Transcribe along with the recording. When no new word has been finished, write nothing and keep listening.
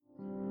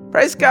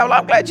Praise God. Well,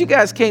 I'm glad you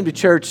guys came to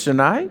church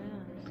tonight.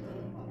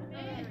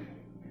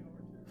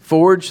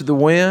 Forged the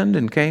wind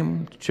and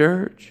came to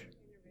church.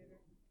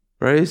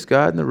 Praise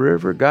God in the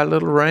river. Got a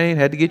little rain.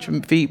 Had to get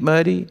your feet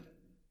muddy.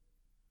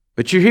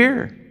 But you're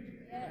here.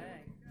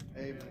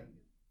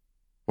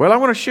 Well, I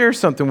want to share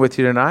something with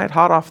you tonight,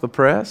 hot off the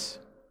press.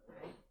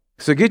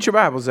 So get your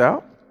Bibles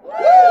out.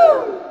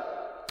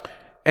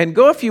 And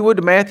go, if you would,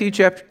 to Matthew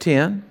chapter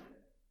 10.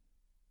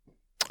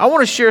 I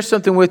want to share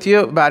something with you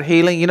about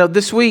healing. You know,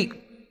 this week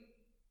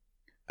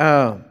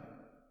I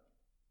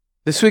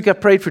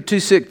prayed for 2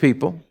 sick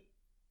people.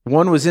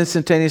 One was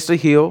instantaneously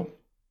healed.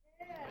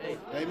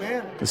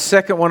 Amen. The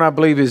second one, I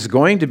believe, is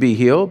going to be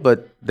healed,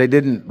 but they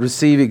didn't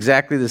receive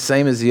exactly the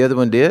same as the other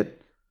one did.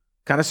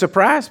 Kind of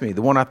surprised me.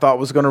 The one I thought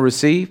was going to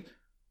receive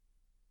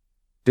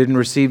didn't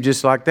receive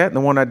just like that. And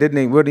the one I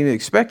wasn't even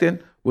expecting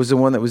was the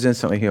one that was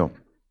instantly healed.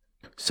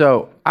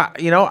 So,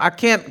 I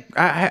can't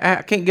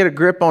get a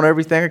grip on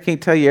everything. I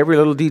can't tell you every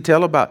little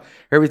detail about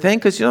everything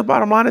because, the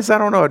bottom line is I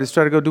don't know. I just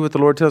try to go do what the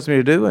Lord tells me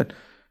to do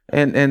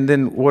and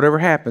then whatever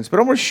happens. But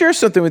I'm going to share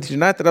something with you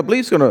tonight that I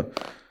believe is going to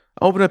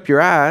open up your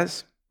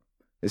eyes.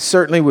 It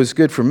certainly was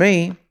good for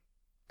me.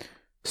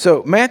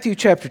 So, Matthew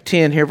chapter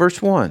 10 here,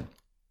 verse 1.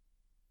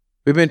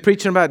 We've been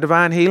preaching about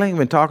divine healing. We've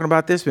been talking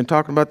about this, been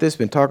talking about this.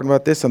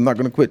 I'm not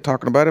going to quit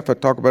talking about it if I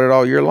talk about it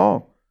all year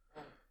long.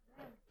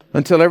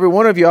 Until every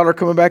one of y'all are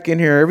coming back in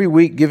here every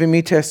week giving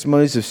me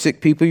testimonies of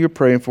sick people you're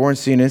praying for and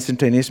seeing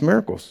instantaneous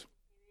miracles.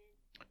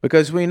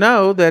 Because we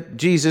know that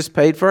Jesus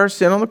paid for our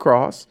sin on the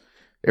cross.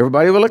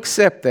 Everybody will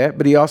accept that,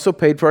 but he also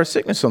paid for our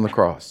sickness on the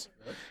cross.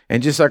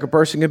 And just like a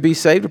person can be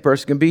saved, a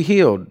person can be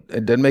healed.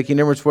 It doesn't make any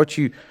difference what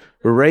you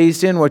were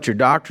raised in, what your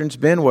doctrine's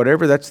been,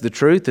 whatever. That's the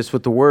truth. That's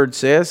what the Word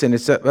says, and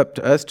it's up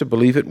to us to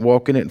believe it,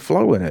 walk in it, and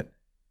flow in it.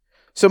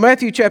 So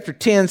Matthew chapter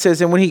 10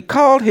 says, "And when he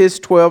called his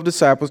 12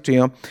 disciples to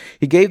him,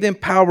 he gave them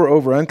power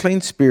over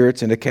unclean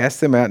spirits and to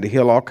cast them out and to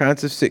heal all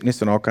kinds of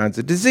sickness and all kinds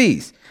of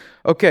disease."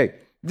 Okay,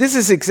 this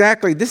is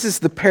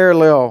the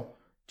parallel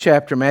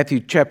chapter, Matthew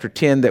chapter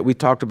 10, that we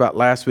talked about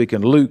last week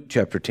in Luke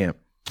chapter 10.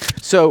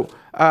 So,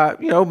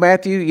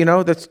 Matthew,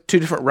 that's 2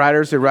 different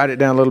writers. They write it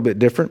down a little bit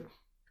different.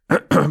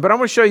 But I'm going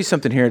to show you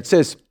something here. It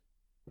says,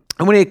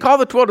 "And when he called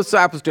the 12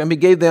 disciples to him, he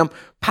gave them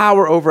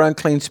power over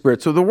unclean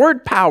spirits." So the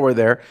word power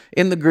there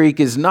in the Greek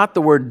is not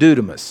the word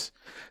dunamis.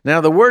 Now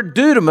the word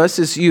dunamis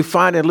is you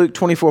find in Luke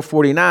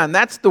 24:49.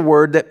 That's the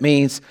word that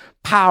means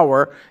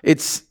power.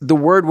 It's the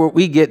word where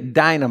we get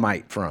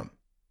dynamite from.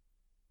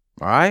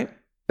 All right?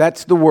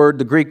 That's the word,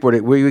 the Greek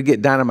word, where we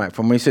get dynamite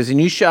from. When he says, "And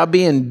you shall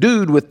be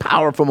endued with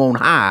power from on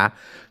high,"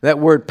 that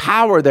word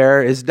power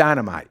there is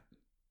dynamite.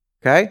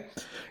 Okay?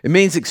 It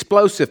means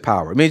explosive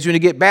power. It means when you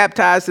get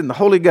baptized in the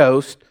Holy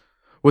Ghost,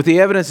 with the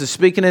evidence of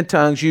speaking in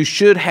tongues, you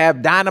should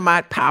have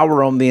dynamite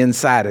power on the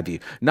inside of you.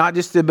 Not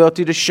just the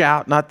ability to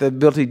shout, not the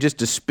ability just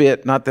to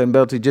spit, not the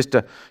ability just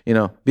to,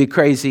 be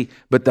crazy,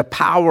 but the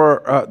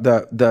power,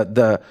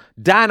 the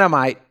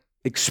dynamite,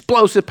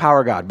 explosive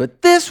power of God.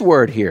 But this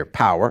word here,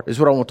 power, is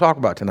what I want to talk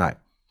about tonight.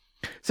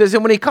 It says,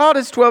 "And when he called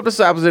his 12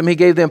 disciples to him, he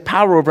gave them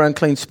power over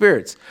unclean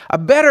spirits." A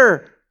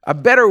better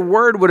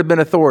word would have been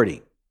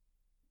authority.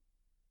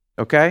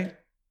 Okay?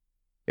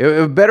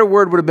 A better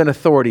word would have been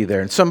authority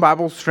there. And some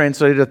Bibles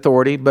translated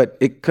authority, but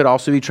it could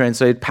also be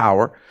translated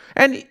power.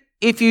 And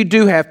if you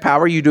do have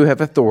power, you do have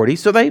authority.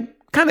 So they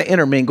kind of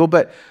intermingle.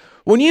 But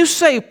when you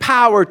say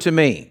power to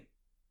me,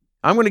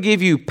 I'm going to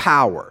give you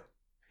power.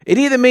 It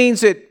either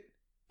means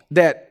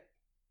that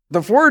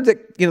the word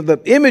that,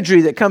 the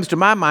imagery that comes to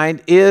my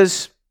mind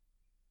is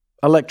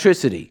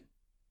electricity.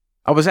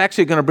 I was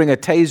actually going to bring a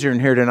taser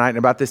in here tonight, and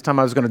about this time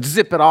I was going to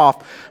zip it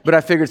off, but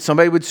I figured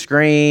somebody would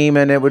scream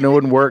and it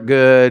wouldn't work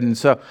good, and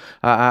so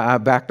I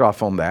backed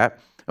off on that,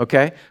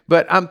 okay?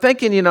 But I'm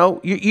thinking,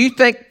 you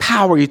think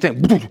power, you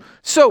think,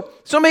 so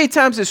many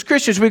times as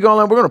Christians we go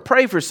along, we're going to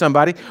pray for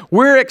somebody,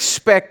 we're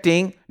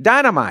expecting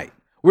dynamite.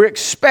 We're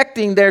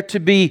expecting there to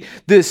be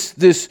this,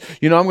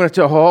 I'm going to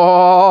tell,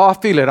 I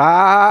feel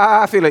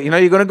it.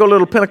 You're going to go a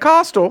little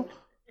Pentecostal,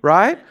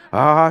 right?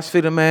 I was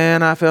feeling,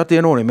 man, I felt the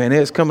anointing, man.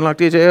 It's coming like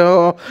this.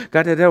 Oh,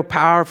 got that little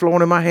power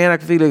flowing in my hand. I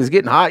can feel it. It's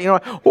getting hot.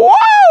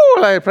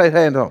 Whoa! Like play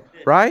hands on,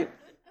 right?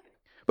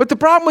 But the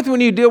problem with when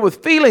you deal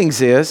with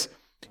feelings is,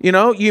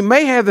 you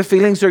may have the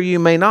feelings or you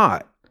may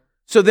not.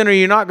 So then are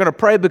you not going to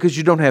pray because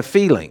you don't have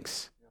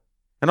feelings?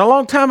 And a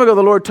long time ago,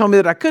 the Lord told me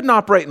that I couldn't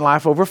operate in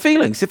life over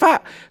feelings. If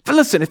I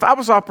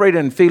was operating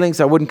in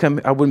feelings, I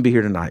wouldn't be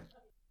here tonight.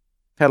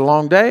 Had a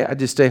long day. I'd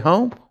just stay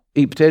home,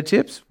 eat potato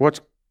chips,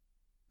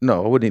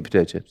 No, I wouldn't eat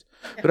potato chips.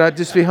 But I'd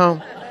just be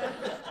home,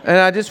 and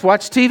I'd just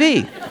watch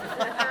TV.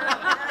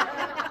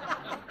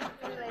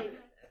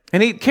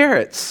 And eat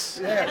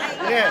carrots.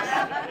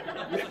 Yes.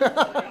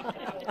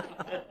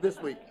 This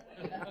week.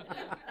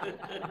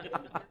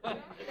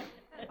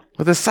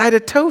 With a side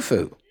of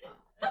tofu.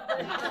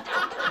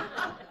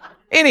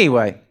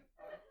 Anyway.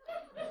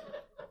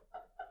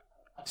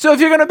 So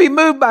if you're going to be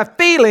moved by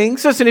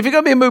feelings,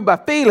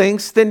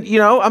 then,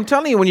 I'm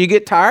telling you, when you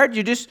get tired,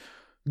 you just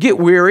get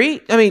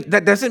weary. I mean,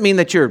 that doesn't mean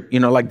that you're,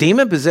 like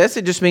demon possessed.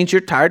 It just means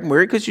you're tired and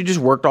weary because you just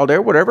worked all day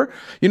or whatever.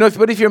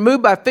 But if you're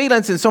moved by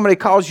feelings and somebody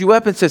calls you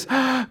up and says,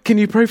 can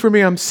you pray for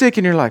me? I'm sick.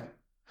 And you're like,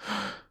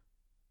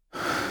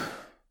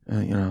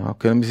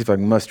 okay, let me see if I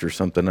can muster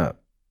something up.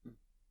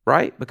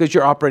 Right? Because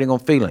you're operating on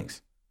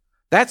feelings.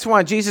 That's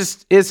why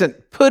Jesus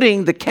isn't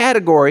putting the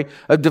category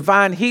of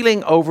divine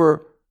healing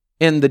over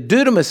in the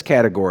dunamis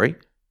category.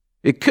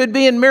 It could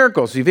be in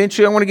miracles.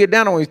 Eventually, I want to get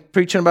down on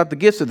preaching about the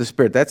gifts of the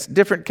Spirit. That's a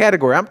different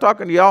category. I'm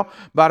talking to y'all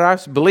about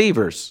us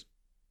believers.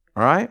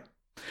 All right?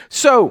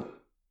 So,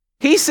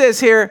 he says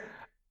here,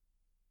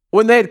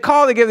 when they had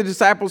called, they gave the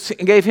disciples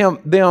and gave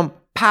them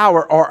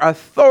power or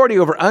authority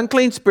over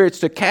unclean spirits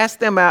to cast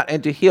them out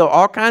and to heal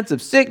all kinds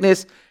of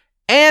sickness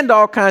and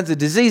all kinds of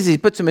diseases. He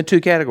puts them in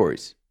two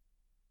categories.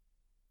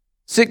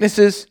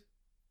 Sicknesses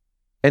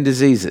and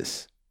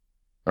diseases.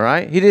 All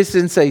right? He just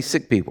didn't say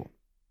sick people.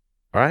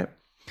 All right?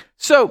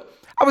 So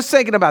I was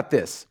thinking about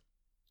this.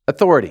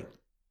 Authority.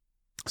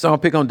 So I'll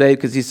pick on Dave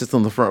because he sits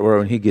on the front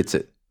row and he gets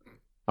it.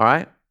 All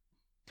right?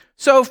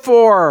 So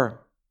for,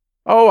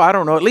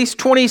 at least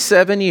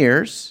 27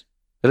 years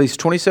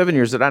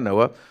that I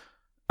know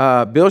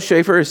of, Bill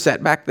Schaefer is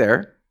sat back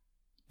there.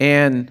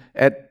 And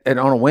on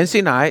a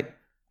Wednesday night,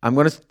 I'm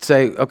going to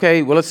say,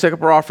 okay, well, let's take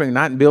up our offering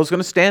tonight. And Bill's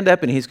going to stand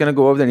up and he's going to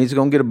go over there and he's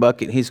going to get a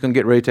bucket and he's going to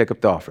get ready to take up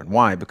the offering.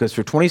 Why? Because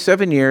for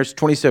 27 years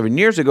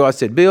ago, I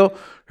said, Bill,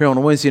 here on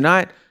a Wednesday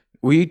night,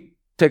 we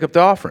take up the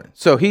offering.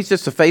 So he's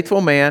just a faithful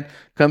man,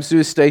 comes to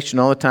his station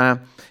all the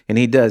time, and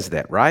he does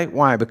that, right?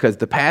 Why? Because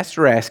the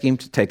pastor asked him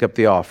to take up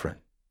the offering,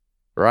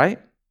 right?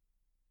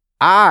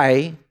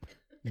 I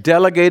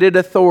delegated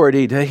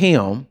authority to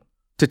him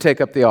to take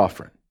up the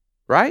offering,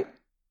 right?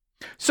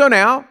 So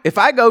now, if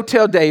I go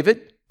tell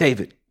David,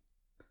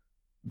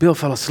 Bill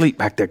fell asleep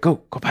back there.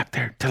 Go back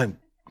there. Tell him,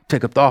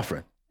 take up the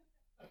offering.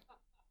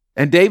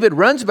 And David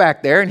runs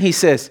back there and he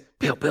says,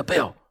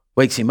 Bill,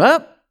 wakes him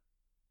up.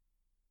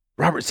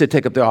 Robert said,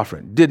 take up the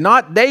offering. Did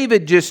not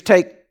David just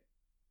take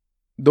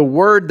the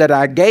word that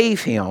I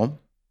gave him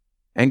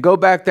and go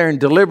back there and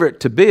deliver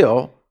it to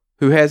Bill,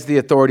 who has the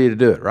authority to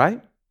do it,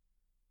 right?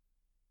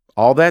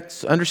 All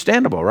that's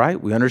understandable, right?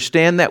 We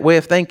understand that way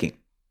of thinking.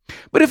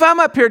 But if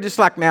I'm up here just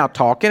like now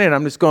talking and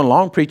I'm just going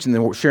along preaching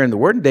and sharing the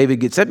word, and David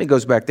gets up and he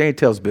goes back there and he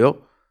tells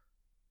Bill,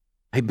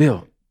 hey,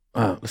 Bill,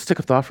 let's take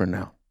up the offering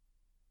now.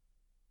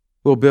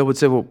 Well, Bill would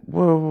say,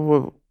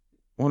 well,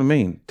 what do you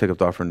mean take up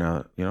the offering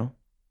now,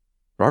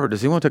 Robert,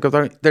 does he want to take up the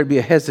offering? There'd be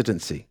a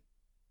hesitancy,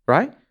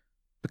 right?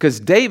 Because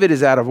David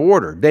is out of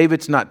order.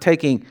 David's not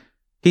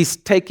he's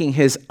taking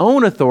his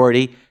own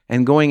authority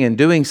and going and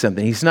doing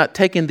something. He's not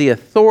taking the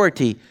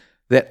authority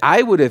that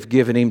I would have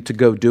given him to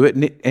go do it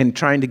and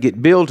trying to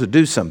get Bill to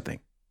do something.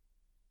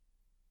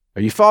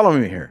 Are you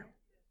following me here?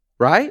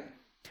 Right?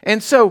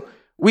 And so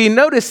we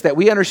notice that,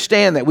 we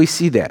understand that, we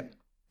see that.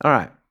 All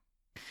right.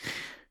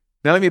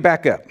 Now let me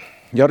back up.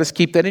 Y'all just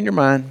keep that in your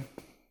mind.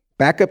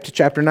 Back up to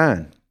chapter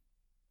 9.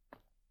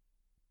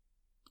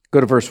 Go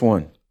to verse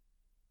 1.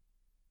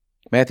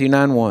 Matthew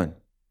 9:1.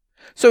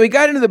 So he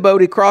got into the boat,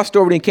 he crossed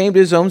over, and he came to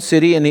his own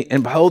city,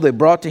 and behold, they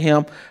brought to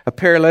him a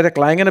paralytic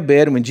lying in a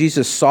bed. And when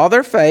Jesus saw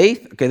their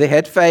faith, okay, they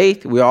had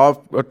faith. We all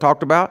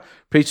talked about,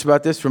 preached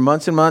about this for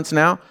months and months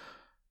now.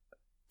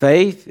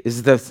 Faith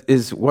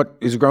is what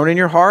is grown in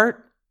your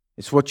heart.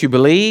 It's what you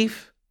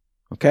believe,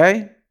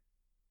 okay?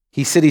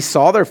 He said he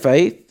saw their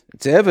faith.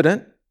 It's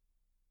evident.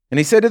 And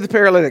he said to the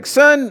paralytic,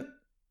 son,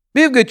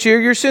 be of good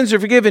cheer, your sins are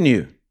forgiven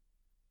you.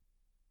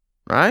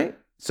 Right?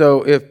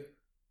 So if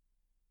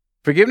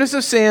forgiveness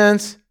of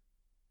sins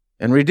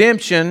and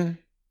redemption,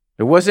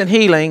 there wasn't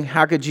healing,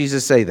 how could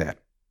Jesus say that?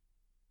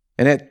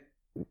 And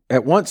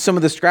at once some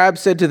of the scribes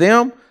said to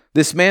them,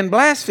 this man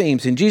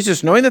blasphemes. And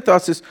Jesus, knowing the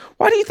thoughts, says,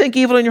 why do you think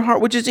evil in your heart?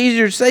 Which is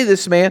easier to say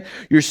this man,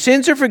 your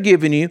sins are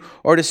forgiven you,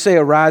 or to say,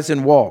 arise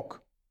and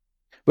walk?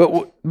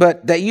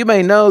 But that you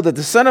may know that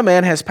the Son of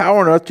Man has power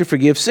on earth to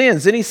forgive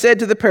sins. Then he said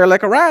to the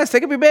paralytic, arise,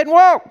 take up your bed and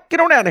walk. Get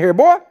on out of here,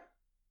 boy.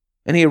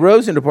 And he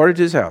arose and departed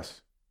to his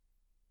house.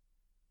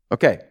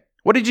 Okay,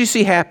 what did you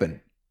see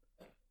happen?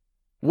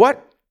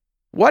 What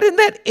in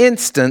that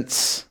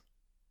instance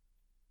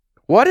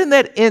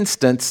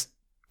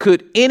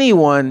could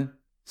anyone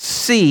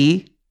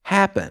see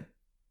happen?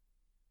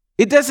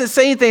 It doesn't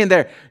say anything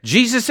there.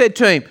 Jesus said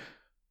to him,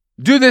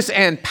 do this,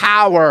 and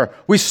power.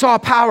 We saw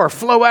power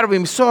flow out of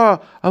him. We saw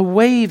a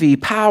wavy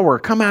power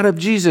come out of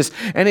Jesus,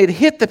 and it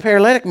hit the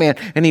paralytic man,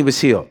 and he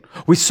was healed.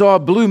 We saw a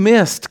blue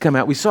mist come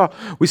out. We saw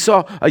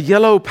a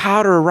yellow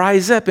powder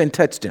rise up and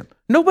touched him.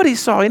 Nobody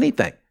saw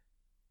anything.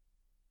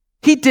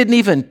 He didn't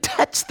even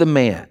touch the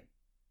man.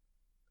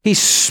 He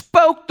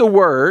spoke the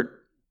word,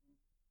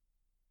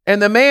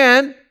 and the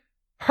man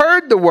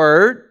heard the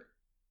word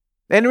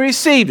and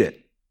received it.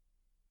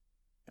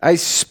 I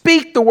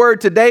speak the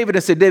word to David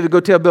and said, David, go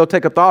tell Bill,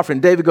 take up the offering.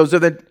 David goes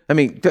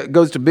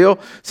to Bill,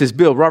 says,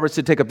 Bill, Robert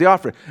said, take up the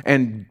offering.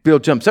 And Bill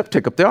jumps up,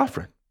 take up the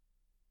offering.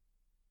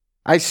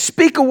 I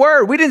speak a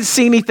word. We didn't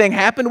see anything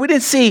happen. We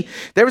didn't see,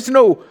 that's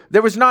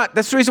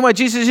the reason why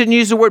Jesus didn't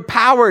use the word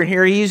power in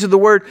here. He used the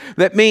word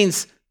that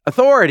means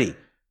authority.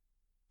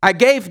 I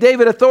gave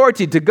David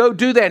authority to go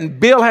do that, and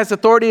Bill has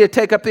authority to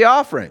take up the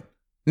offering.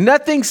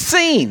 Nothing's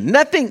seen,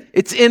 nothing,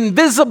 it's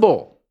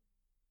invisible.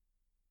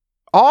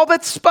 All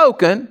that's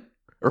spoken,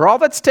 or all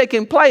that's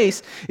taking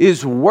place,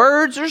 is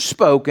words are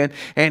spoken,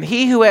 and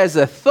he who has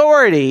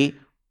authority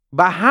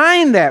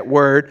behind that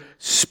word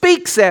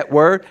speaks that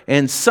word,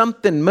 and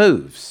something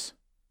moves.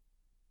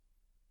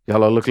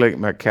 Y'all look like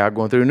my cow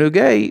going through a new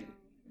gate.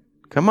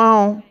 Come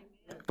on,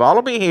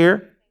 follow me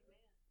here.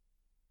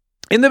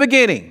 In the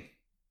beginning,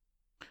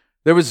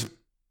 the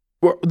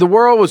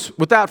world was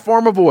without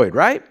form or void,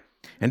 right?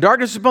 And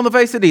darkness was upon the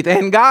face of the deep.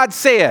 And God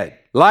said,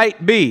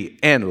 light be,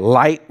 and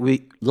light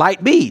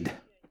beed.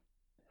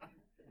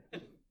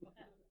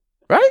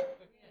 Right?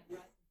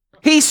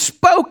 He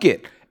spoke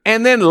it,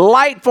 and then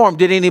light formed.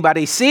 Did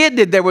anybody see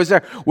it?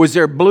 Was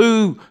there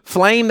blue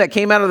flame that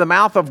came out of the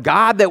mouth of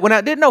God that went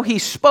out? Didn't know he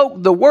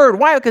spoke the word.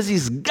 Why? Because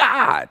he's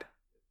God.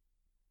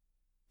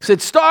 He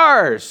said,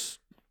 stars,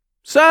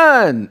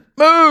 sun,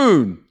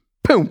 moon,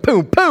 boom,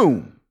 boom,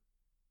 boom.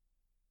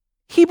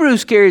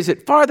 Hebrews carries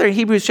it farther in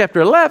Hebrews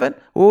chapter 11.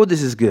 Oh,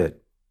 this is good.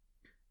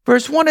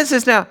 Verse 1, it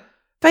says, now,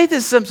 faith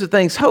is the substance of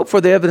things hoped for,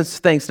 the evidence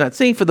of things not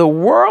seen. For the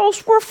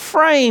worlds were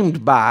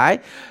framed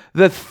by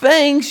the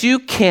things you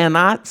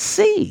cannot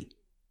see.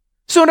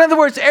 So in other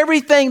words,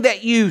 everything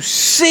that you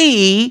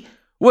see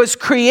was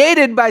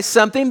created by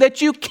something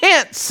that you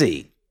can't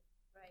see.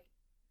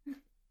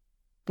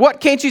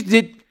 What can't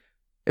you?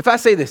 If I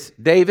say this,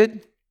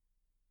 David,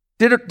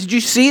 did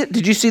you see it?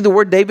 Did you see the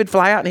word David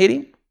fly out and hit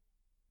him?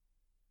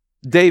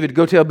 David,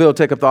 go tell Bill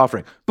to take up the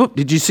offering. Boop,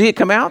 did you see it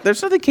come out?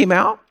 There's nothing came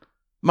out.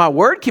 My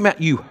word came out.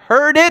 You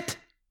heard it.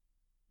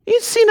 You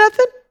didn't see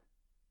nothing.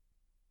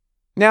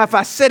 Now, if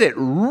I said it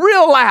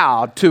real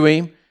loud to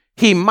him,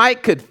 he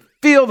might could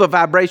feel the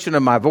vibration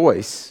of my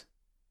voice.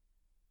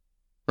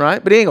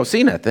 Right? But he ain't going to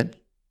see nothing.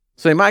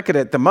 So he might could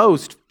at the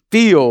most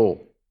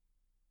feel.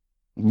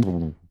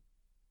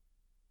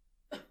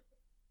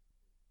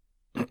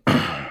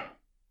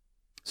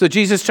 So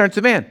Jesus turns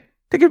to the man.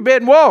 Take your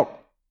bed and walk.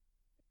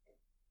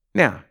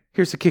 Now,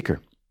 here's the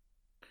kicker.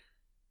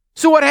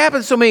 So what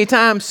happens so many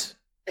times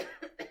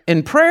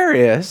in prayer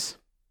is,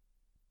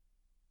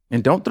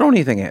 and don't throw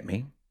anything at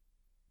me,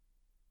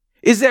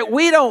 is that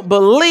we don't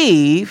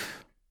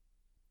believe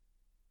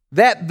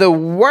that the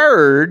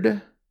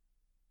word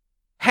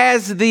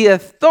has the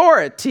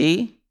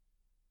authority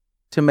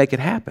to make it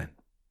happen.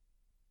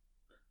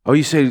 Oh,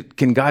 you say,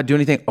 can God do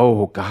anything?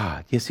 Oh,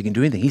 God. Yes, he can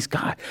do anything. He's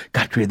God.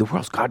 God created the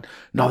world. God,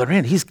 no, they're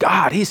in. He's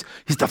God. He's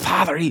the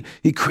Father. He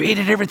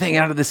created everything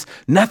out of this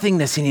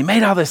nothingness, and he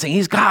made all this thing.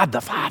 He's God,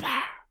 the Father.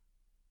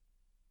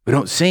 We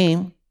don't see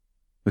him.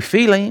 We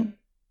feel him.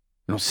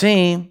 We don't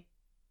see him.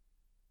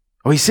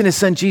 Oh, he sent his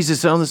son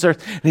Jesus on this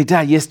earth, and he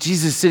died. Yes,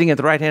 Jesus is sitting at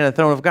the right hand of the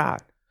throne of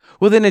God.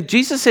 Well, then if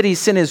Jesus said he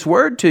sent his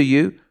word to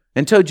you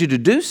and told you to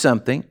do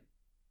something,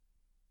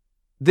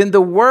 then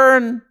the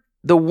one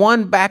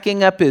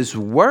backing up his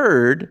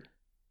word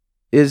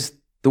is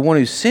the one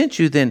who sent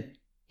you, then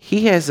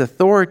he has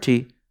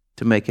authority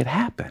to make it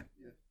happen.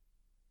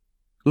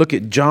 Look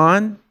at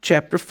John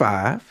chapter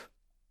 5.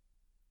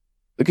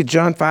 Look at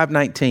John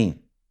 5:19.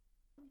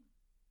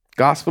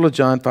 Gospel of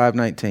John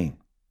 5:19.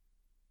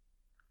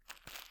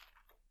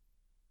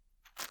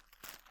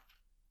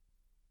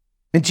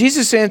 And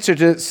Jesus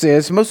answered,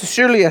 says, most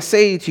assuredly I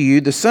say to you,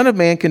 the Son of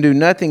Man can do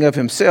nothing of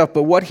himself,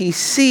 but what he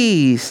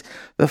sees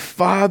the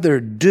Father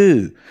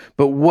do.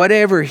 But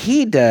whatever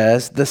he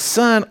does, the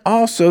Son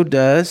also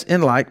does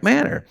in like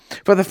manner.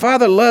 For the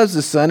Father loves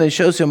the Son and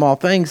shows him all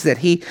things that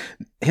he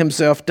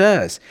himself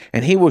does.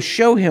 And he will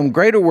show him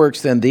greater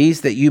works than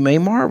these, that you may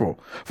marvel.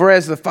 For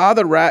as the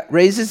Father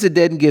raises the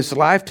dead and gives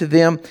life to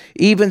them,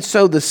 even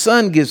so the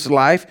Son gives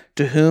life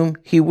to whom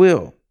he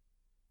will.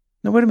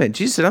 Now, wait a minute.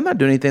 Jesus said, I'm not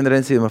doing anything that I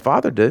didn't see my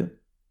Father do.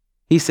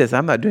 He says,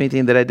 I'm not doing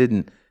anything that I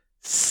didn't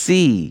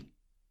see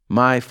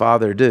my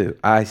Father do.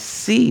 I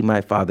see my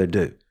Father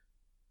do.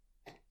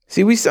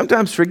 See, we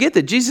sometimes forget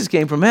that Jesus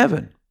came from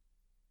heaven.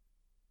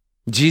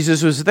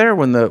 Jesus was there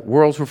when the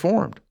worlds were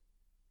formed.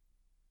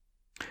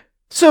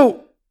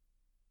 So,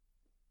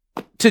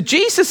 to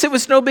Jesus, it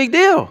was no big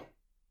deal.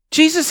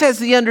 Jesus has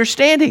the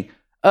understanding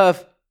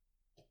of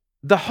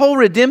the whole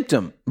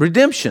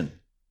redemption.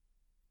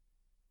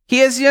 He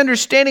has the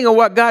understanding of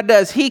what God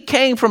does. He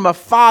came from a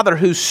Father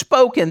who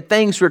spoke and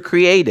things were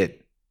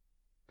created.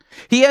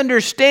 He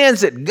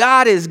understands that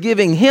God is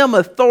giving him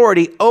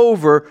authority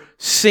over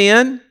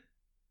sin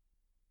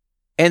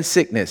and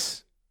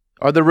sickness,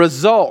 or the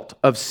result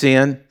of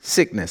sin,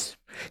 sickness.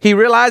 He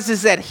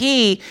realizes that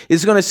he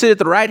is going to sit at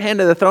the right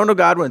hand of the throne of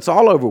God when it's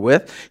all over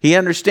with. He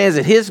understands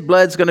that his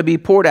blood's going to be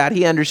poured out.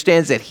 He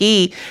understands that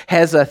he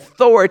has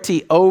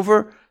authority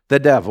over the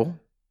devil.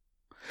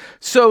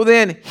 So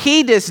then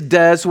he just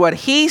does what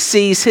he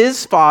sees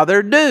his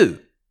Father do.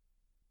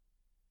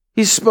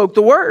 He spoke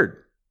the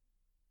word.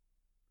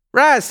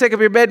 Rise, take up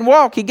your bed and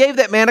walk. He gave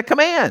that man a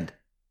command.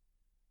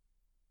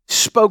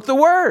 Spoke the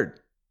word.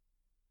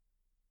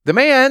 The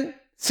man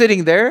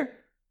sitting there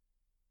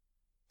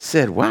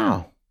said,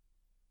 wow,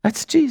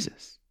 that's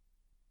Jesus.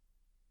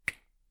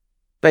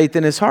 Faith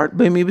in his heart,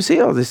 boom, he was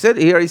healed.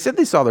 He already said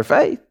they saw their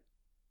faith.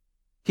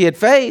 He had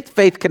faith.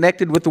 Faith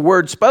connected with the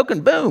word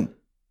spoken, boom,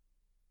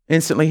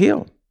 instantly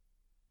healed.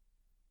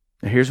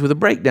 Now here's where the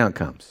breakdown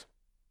comes.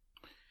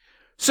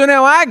 So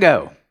now I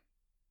go,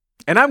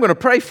 and I'm going to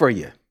pray for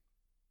you.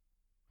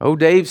 Oh,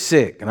 Dave's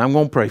sick, and I'm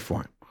going to pray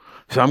for him.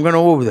 So I'm going to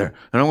go over there,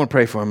 and I'm going to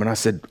pray for him. And I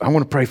said, I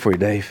want to pray for you,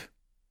 Dave.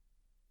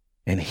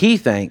 And he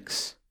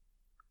thinks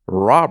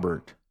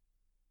Robert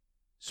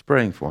is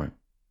praying for him.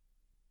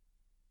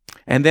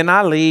 And then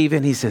I leave,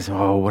 and he says,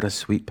 oh, what a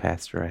sweet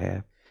pastor I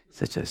have.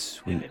 Such a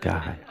sweet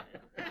guy.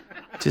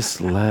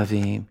 Just love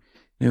him.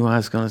 Knew I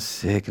was going to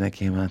sick, and I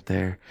came out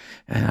there,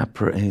 and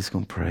and he's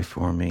going to pray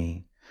for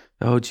me.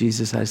 Oh,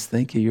 Jesus, I just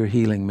thank you. You're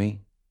healing me.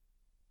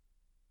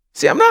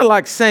 See, I'm not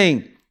like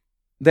saying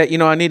that,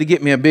 I need to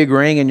get me a big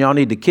ring and y'all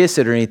need to kiss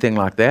it or anything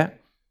like that.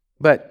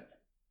 But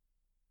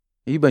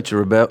you bunch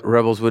of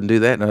rebels wouldn't do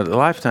that in a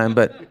lifetime.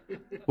 But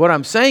what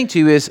I'm saying to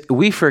you is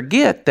we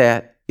forget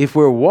that if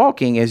we're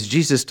walking as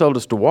Jesus told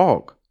us to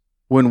walk,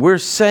 when we're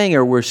saying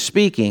or we're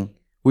speaking,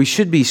 we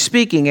should be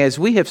speaking as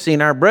we have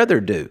seen our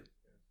brother do.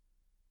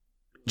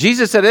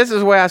 Jesus said, this is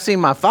the way I've seen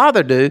my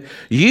Father do.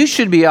 You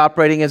should be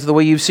operating as the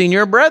way you've seen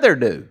your brother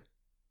do.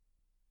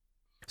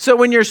 So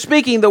when you're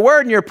speaking the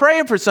word and you're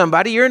praying for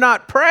somebody, you're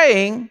not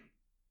praying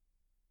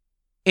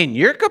in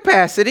your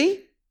capacity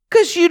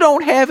because you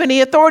don't have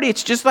any authority.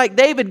 It's just like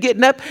David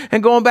getting up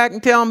and going back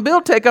and telling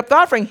Bill, take up the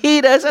offering.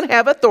 He doesn't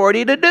have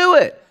authority to do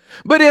it.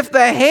 But if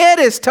the head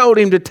has told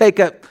him to take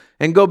up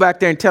and go back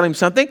there and tell him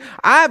something,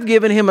 I've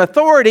given him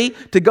authority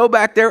to go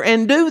back there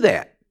and do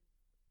that.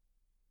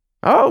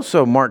 Oh,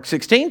 so Mark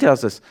 16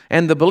 tells us,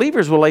 and the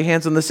believers will lay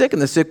hands on the sick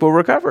and the sick will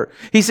recover.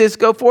 He says,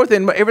 go forth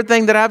in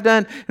everything that I've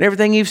done and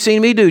everything you've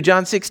seen me do.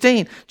 John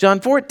 16, John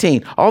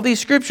 14, all these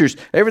scriptures,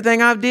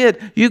 everything I've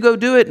did, you go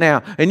do it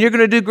now. And you're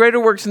going to do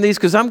greater works than these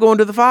because I'm going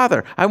to the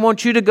Father. I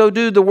want you to go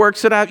do the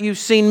works that you've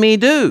seen me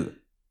do.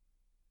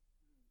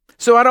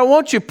 So I don't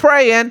want you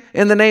praying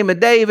in the name of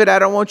David. I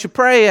don't want you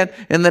praying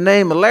in the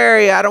name of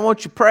Larry. I don't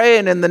want you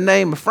praying in the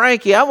name of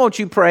Frankie. I want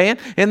you praying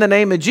in the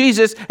name of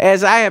Jesus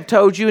as I have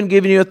told you and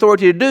given you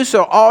authority to do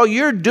so. All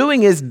you're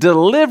doing is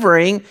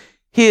delivering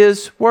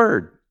his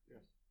word.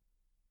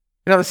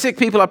 The sick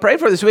people I prayed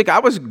for this week, I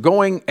was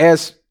going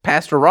as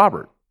Pastor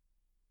Robert.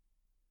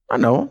 I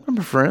know, I'm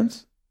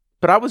friends,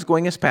 but I was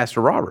going as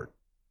Pastor Robert.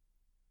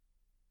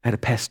 I had a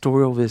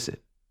pastoral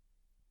visit.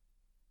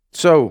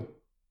 So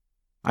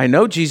I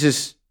know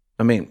Jesus,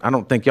 I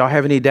don't think y'all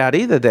have any doubt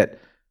either that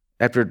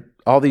after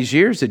all these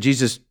years that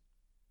Jesus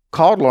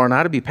called Laura and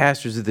I to be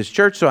pastors of this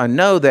church. So I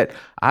know that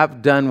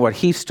I've done what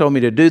he's told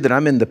me to do, that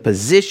I'm in the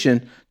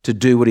position to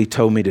do what he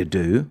told me to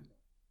do.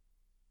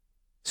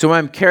 So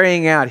I'm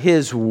carrying out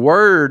his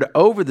word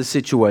over the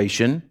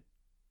situation.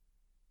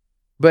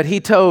 But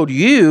he told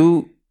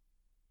you,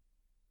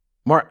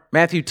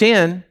 Matthew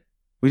 10,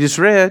 we just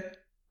read,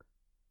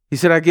 he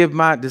said, I give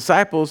my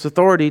disciples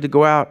authority to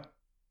go out,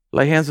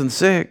 lay hands on the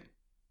sick.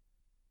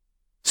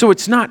 So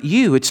it's not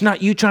you. It's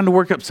not you trying to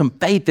work up some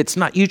faith. It's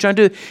not you trying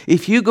to do it.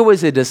 If you go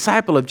as a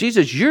disciple of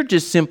Jesus, you're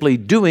just simply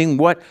doing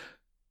what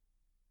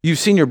you've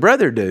seen your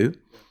brother do.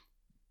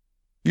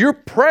 You're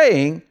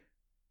praying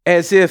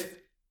as if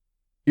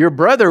your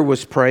brother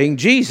was praying,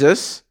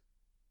 Jesus,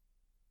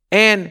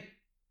 and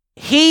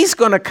he's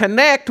going to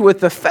connect with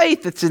the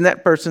faith that's in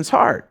that person's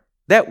heart,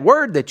 that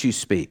word that you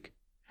speak.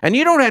 And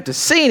you don't have to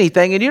see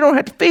anything and you don't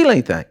have to feel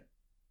anything.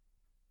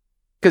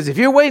 Because if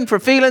you're waiting for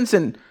feelings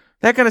and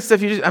that kind of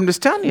stuff, I'm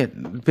just telling you,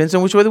 it depends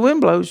on which way the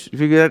wind blows, if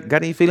you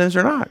got any feelings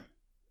or not.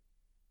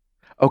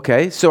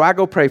 Okay, so I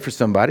go pray for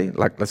somebody.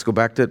 Like, let's go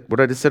back to what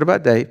I just said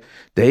about Dave.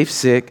 Dave's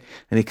sick,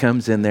 and he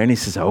comes in there and he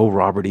says, oh,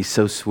 Robert, he's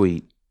so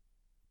sweet.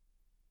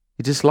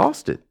 He just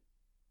lost it.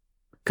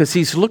 Because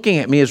he's looking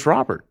at me as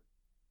Robert.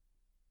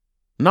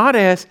 Not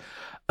as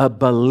a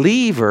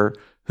believer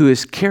who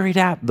has carried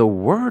out the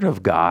word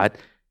of God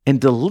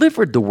and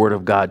delivered the word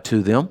of God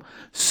to them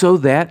so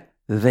that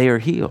they are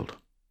healed.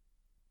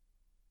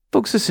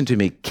 Folks, listen to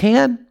me.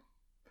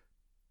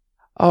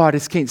 I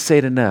just can't say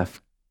it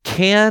enough.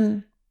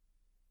 Can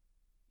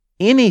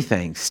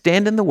anything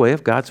stand in the way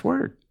of God's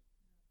word?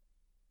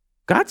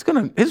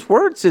 His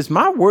word says,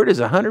 my word is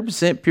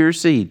 100% pure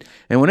seed.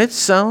 And when it's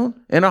sown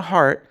in a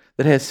heart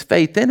that has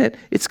faith in it,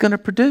 it's going to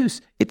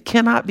produce. It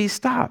cannot be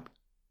stopped.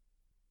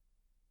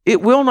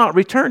 It will not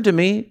return to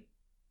me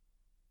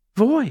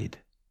void.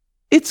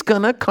 It's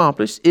going to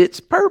accomplish its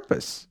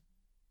purpose.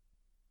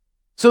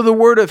 So the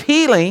word of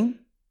healing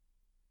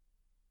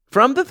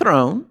from the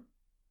throne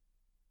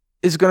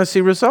is going to see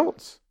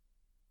results.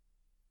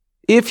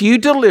 If you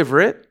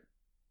deliver it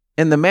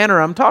in the manner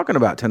I'm talking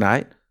about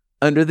tonight,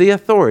 under the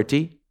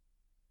authority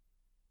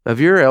of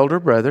your elder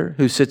brother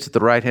who sits at the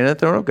right hand of the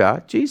throne of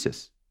God,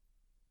 Jesus.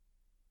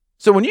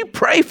 So when you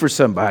pray for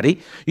somebody,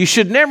 you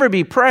should never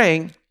be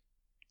praying,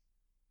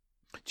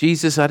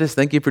 Jesus, I just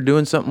thank you for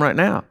doing something right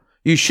now.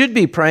 You should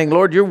be praying,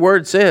 Lord, your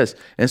word says.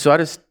 And so I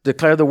just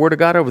declare the word of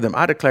God over them.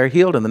 I declare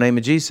healed in the name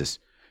of Jesus.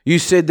 You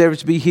said there was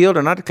to be healed,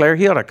 and I declare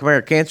healed. I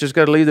declare cancer's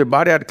got to leave their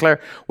body. I declare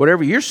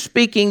whatever. You're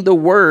speaking the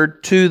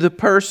word to the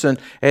person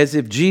as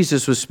if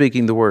Jesus was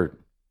speaking the word.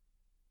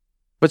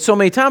 But so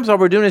many times all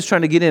we're doing is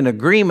trying to get in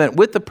agreement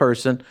with the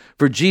person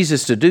for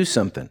Jesus to do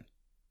something.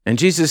 And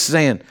Jesus is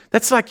saying,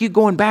 that's like you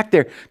going back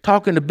there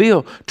talking to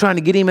Bill, trying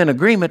to get him in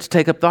agreement to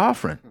take up the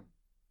offering.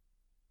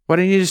 Why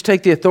don't you just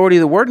take the authority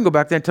of the word and go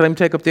back there and tell him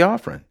to take up the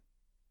offering?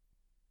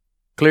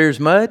 Clear as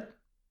mud?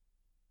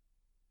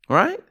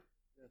 Right?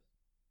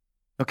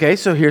 Okay,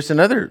 so here's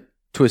another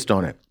twist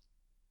on it.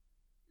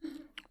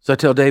 So I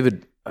tell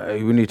David,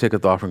 we need to take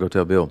up the offering, go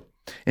tell Bill.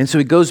 And so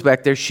he goes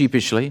back there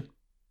sheepishly,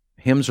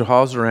 hems or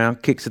haws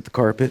around, kicks at the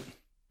carpet.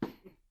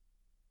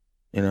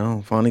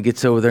 Finally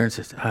gets over there and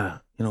says,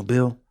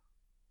 Bill,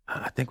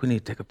 I think we need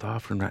to take up the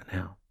offering right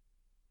now.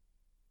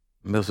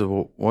 And Bill said,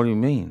 well, what do you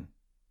mean?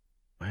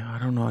 Well, I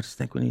don't know. I just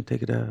think we need to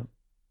take it up.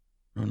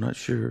 I'm not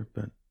sure,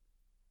 but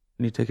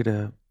we need to take it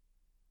up.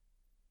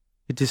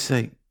 He'd just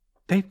say,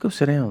 Dave, go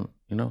sit down.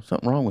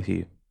 Something wrong with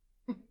you.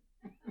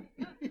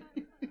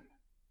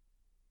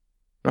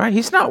 Right?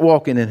 He's not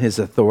walking in his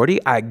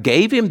authority. I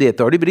gave him the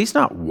authority, but he's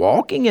not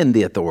walking in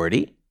the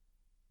authority.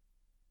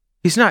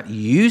 He's not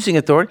using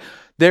authority.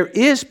 There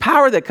is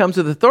power that comes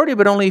with authority,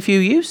 but only if you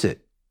use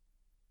it.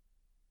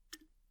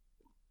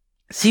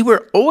 See,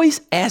 we're always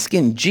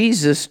asking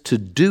Jesus to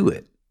do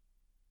it.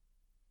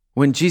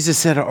 When Jesus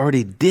said, I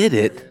already did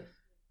it,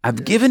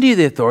 I've given you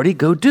the authority,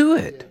 go do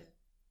it.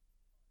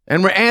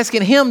 And we're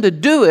asking him to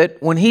do it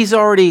when he's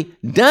already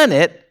done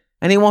it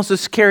and he wants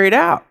us to carry it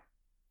out.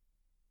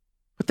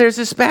 But there's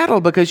this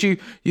battle because you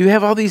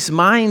have all these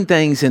mind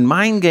things and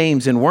mind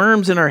games and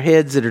worms in our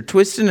heads that are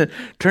twisting and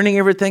turning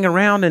everything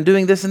around and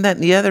doing this and that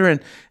and the other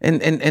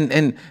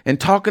and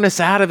talking us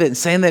out of it and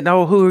saying that,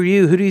 no, who are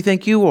you? Who do you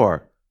think you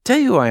are? Tell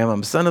you who I am.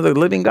 I'm a son of the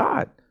living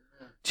God.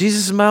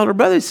 Jesus is my older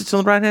brother. He sits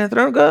on the right hand of the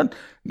throne of God.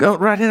 Go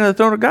right hand of the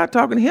throne of God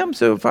talking to him.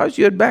 So if I was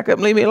you, I'd back up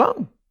and leave me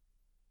alone.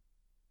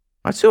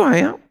 That's who I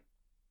am.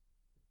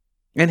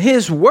 And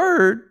his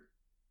word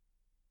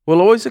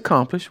will always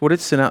accomplish what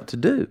it's sent out to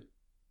do.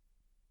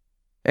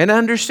 And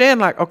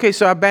understand, okay,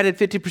 so I batted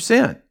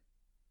 50%.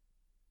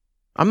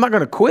 I'm not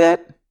going to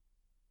quit.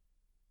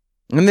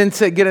 And then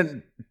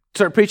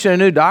start preaching a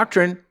new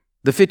doctrine,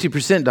 the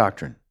 50%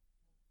 doctrine.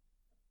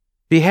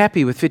 Be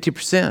happy with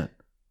 50%.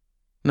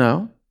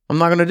 No, I'm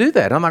not going to do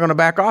that. I'm not going to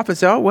back off and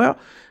say, oh, well,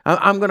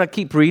 I'm going to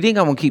keep reading.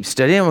 I'm going to keep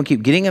studying. I'm going to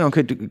keep getting it. I'm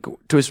going to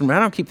keep twisting around.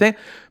 I'm going to keep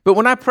thinking. But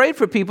when I prayed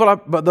for people,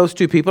 those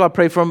two people, I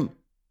prayed for them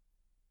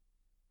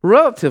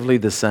relatively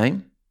the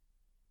same.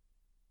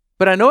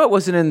 But I know it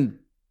wasn't in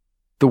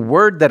the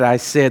word that I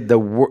said,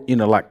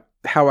 like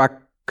how I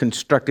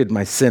constructed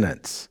my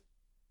sentence.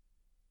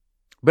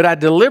 But I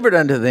delivered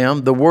unto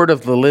them the word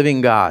of the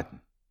living God.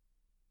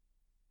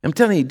 I'm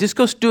telling you, just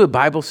go do a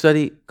Bible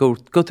study. Go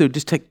through,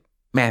 just take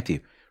Matthew.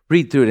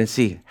 Read through it and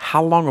see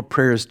how long of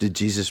prayers did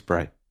Jesus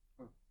pray.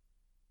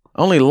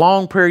 Only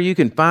long prayer you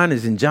can find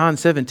is in John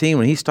 17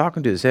 when he's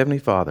talking to his heavenly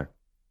Father.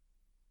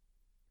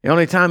 The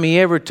only time he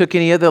ever took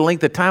any other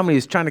length of time when he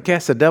was trying to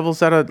cast the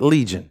devils out of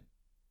Legion.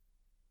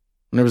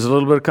 And there was a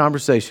little bit of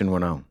conversation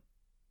went on.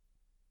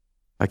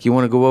 Like, you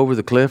want to go over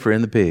the cliff or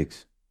in the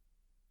pigs?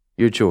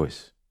 Your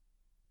choice.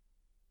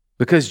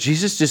 Because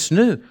Jesus just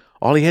knew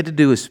all he had to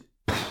do is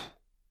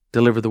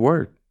deliver the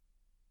word.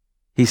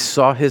 He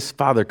saw his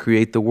Father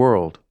create the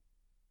world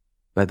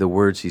by the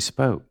words he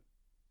spoke.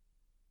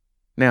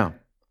 Now,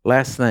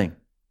 last thing.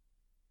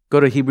 Go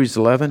to Hebrews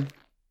 11.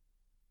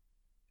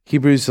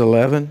 Hebrews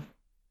 11.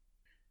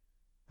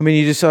 I mean,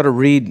 you just ought to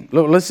read.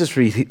 Let's just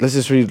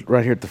read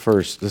right here at the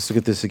first. Let's look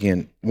at this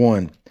again.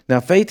 1. Now,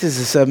 faith is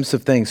the substance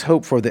of things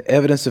hoped for, the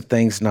evidence of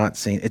things not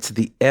seen. It's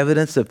the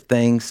evidence of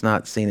things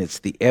not seen. It's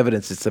the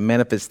evidence. It's the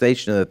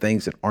manifestation of the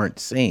things that aren't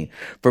seen.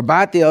 For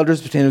by it the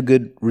elders obtained a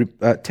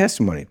good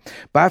testimony.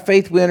 By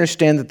faith we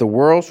understand that the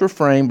worlds were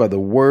framed by the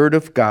word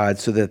of God,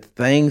 so that the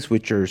things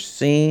which are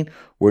seen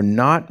were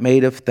not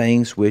made of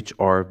things which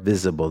are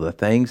visible. The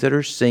things that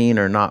are seen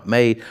are not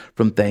made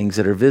from things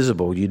that are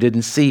visible. You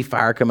didn't see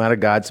fire come out of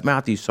God's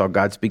mouth. You saw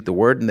God speak the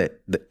word, and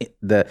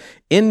the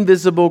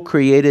invisible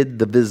created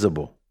the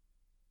visible.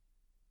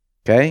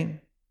 Okay?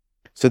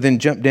 So then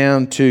jump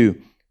down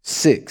to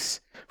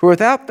 6. For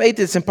without faith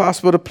it's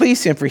impossible to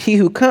please him, for he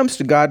who comes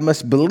to God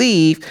must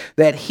believe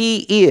that he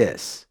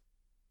is.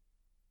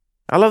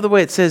 I love the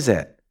way it says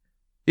that.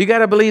 You got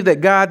to believe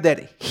that God,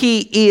 that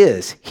he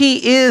is.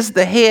 He is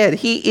the head.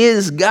 He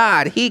is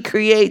God. He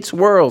creates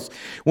worlds.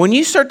 When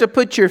you start to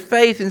put your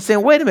faith in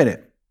saying, wait a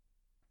minute,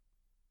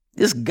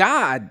 this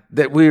God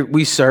that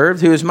we serve,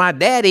 who is my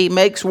daddy,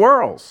 makes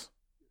worlds.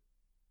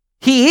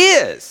 He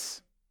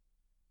is.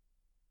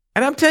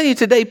 And I'm telling you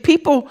today,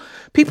 people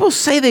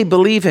say they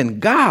believe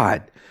in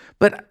God,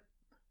 but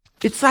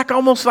it's like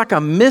almost like a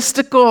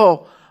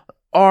mystical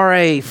or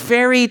a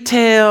fairy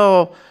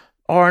tale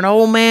or an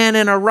old man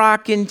in a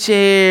rocking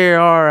chair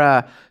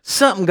or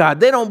something God.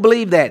 They don't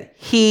believe that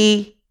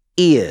he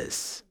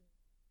is.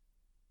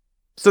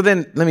 So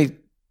then let me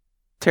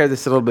tear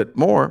this a little bit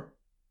more.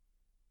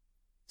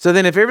 So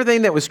then if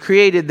everything that was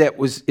created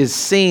is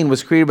seen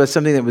was created by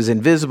something that was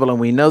invisible, and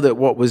we know that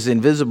what was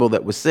invisible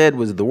that was said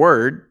was the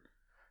Word,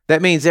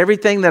 that means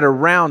everything that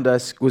around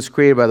us was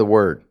created by the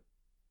Word.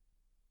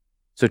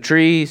 So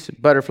trees,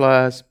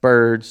 butterflies,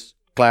 birds,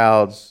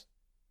 clouds,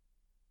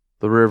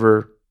 the river,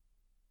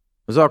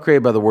 it was all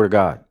created by the Word of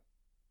God.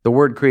 The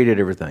Word created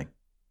everything.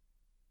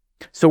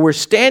 So we're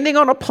standing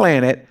on a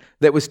planet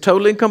that was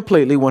totally and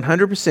completely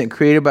 100%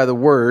 created by the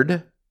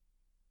Word,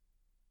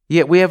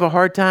 yet we have a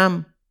hard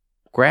time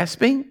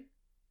grasping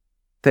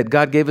that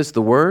God gave us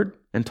the Word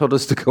and told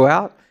us to go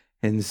out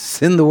and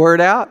send the Word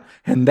out,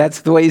 and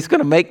that's the way He's going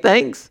to make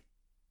things.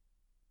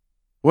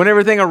 When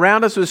everything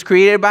around us was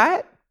created by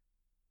it.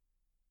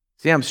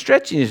 See, I'm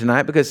stretching you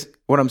tonight because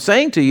what I'm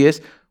saying to you is,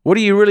 what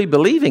are you really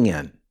believing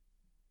in?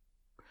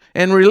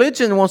 And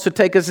religion wants to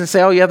take us and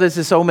say, oh yeah, there's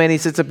this old man, he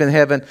sits up in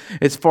heaven,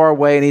 it's far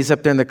away, and he's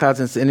up there in the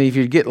clouds, and if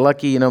you get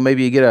lucky,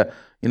 maybe you get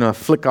a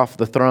flick off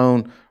the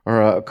throne,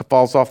 or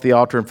falls off the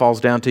altar and falls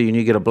down to you, and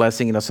you get a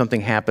blessing.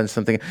 Something happens.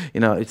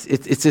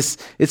 It's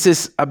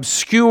this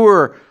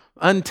obscure,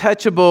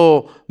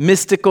 untouchable,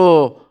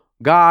 mystical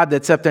God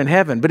that's up there in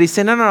heaven. But He's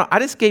saying, no, I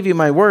just gave you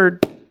my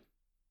Word.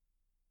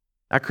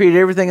 I created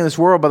everything in this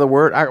world by the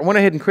Word. I went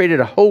ahead and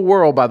created a whole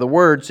world by the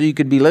Word, so you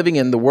could be living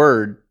in the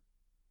Word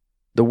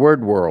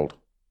world.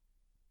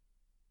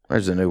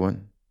 There's a new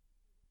one.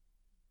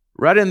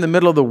 Right in the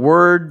middle of the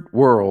Word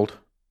world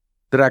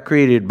that I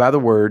created by the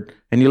Word,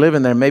 and you live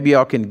in there, maybe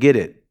y'all can get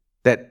it,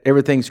 that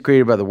everything's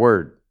created by the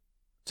Word.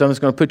 Someone's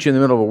going to put you in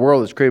the middle of a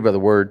world that's created by the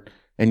Word,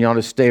 and y'all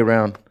just stay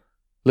around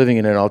living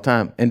in it all the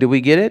time. And do we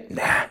get it?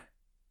 Nah.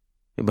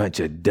 A bunch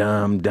of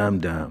dumb.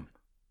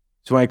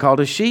 That's why He called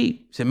us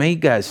sheep. He said, man, you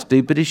guys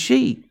stupid as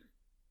sheep.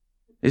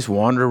 Just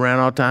wander around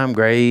all the time,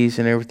 graze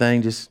and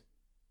everything, just,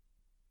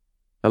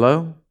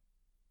 hello?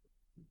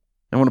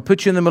 I want to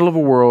put you in the middle of a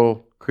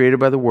world created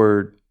by the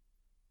Word,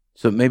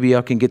 so maybe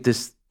y'all can get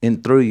this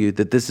in through you,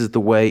 that this is the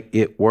way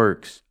it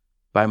works,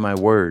 by my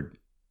Word.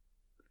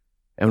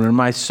 And when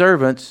my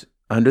servants,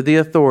 under the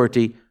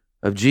authority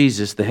of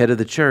Jesus, the head of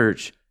the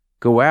church,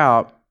 go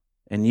out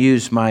and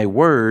use my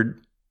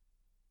Word,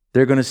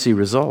 they're going to see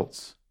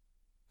results.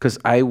 Because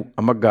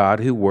I'm a God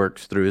who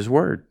works through His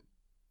Word.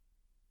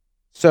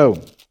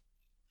 So,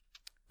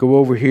 go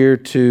over here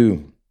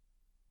to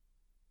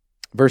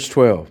verse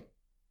 12.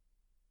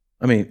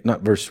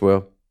 Not verse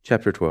 12,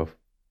 chapter 12.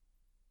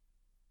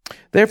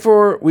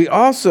 Therefore, we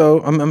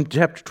also, I'm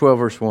chapter 12,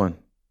 verse 1.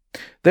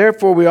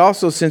 Therefore, we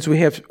also, since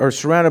we are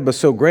surrounded by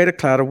so great a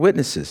cloud of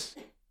witnesses.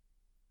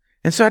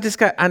 And so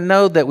I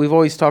know that we've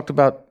always talked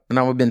about, and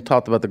I've been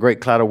taught about the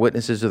great cloud of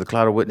witnesses, or the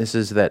cloud of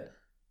witnesses that,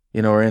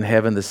 are in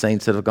heaven, the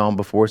saints that have gone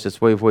before us. That's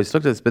the way we've always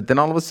looked at this. But then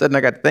all of a sudden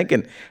I got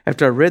thinking,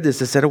 after I read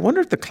this, I said, I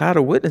wonder if the cloud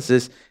of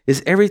witnesses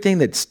is everything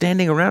that's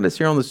standing around us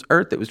here on this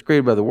earth that was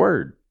created by the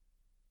Word.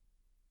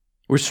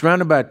 We're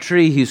surrounded by a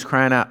tree who's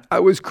crying out,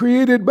 I was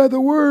created by the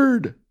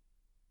Word.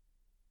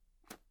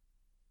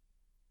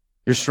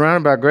 You're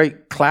surrounded by a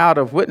great cloud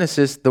of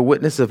witnesses, the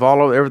witness of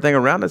everything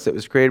around us that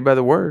was created by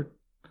the Word.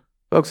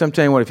 Folks, I'm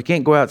telling you what, if you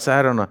can't go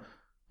outside on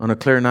a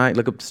clear night,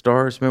 look up the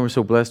stars. Remember, we're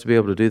so blessed to be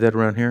able to do that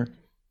around here.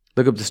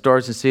 Look up the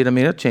stars and see it.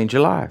 It'll change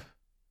your life.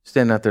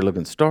 Standing out there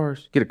looking at the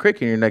stars. Get a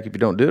crick in your neck if you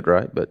don't do it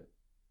right, but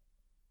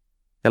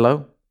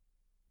hello?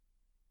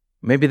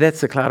 Maybe that's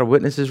the cloud of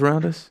witnesses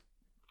around us?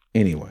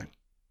 Anyway,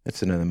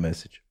 that's another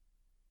message.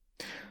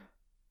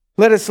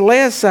 Let us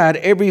lay aside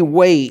every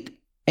weight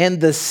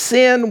and the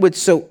sin which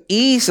so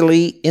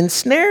easily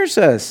ensnares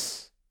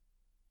us.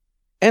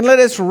 And let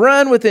us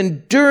run with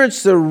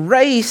endurance the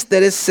race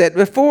that is set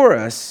before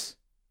us,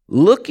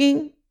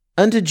 looking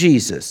unto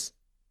Jesus,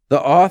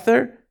 the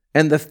author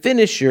and the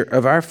finisher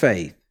of our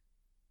faith,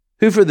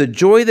 who for the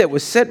joy that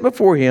was set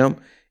before Him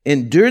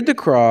endured the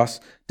cross,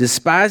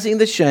 despising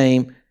the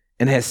shame,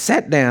 and has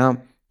sat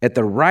down at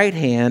the right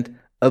hand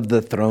of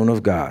the throne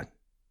of God.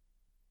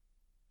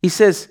 He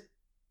says,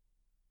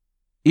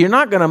 you're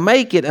not going to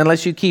make it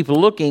unless you keep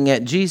looking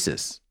at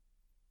Jesus.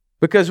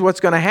 Because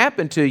what's going to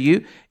happen to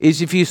you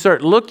is if you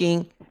start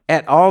looking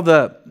at all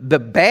the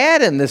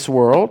bad in this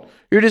world,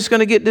 you're just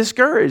going to get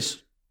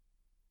discouraged.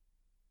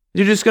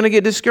 You're just going to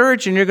get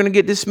discouraged and you're going to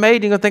get dismayed.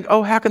 And you're going to think,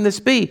 oh, how can this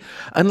be?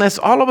 Unless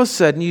all of a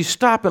sudden you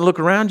stop and look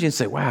around you and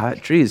say, wow,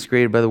 that tree is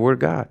created by the Word of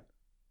God.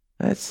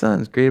 That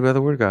sun is created by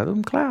the Word of God.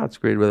 Them clouds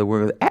created by the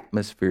Word of God. The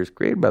atmosphere is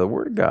created by the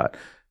Word of God.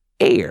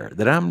 Air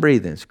that I'm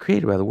breathing is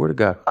created by the Word of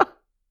God.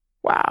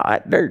 Wow,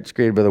 that dirt's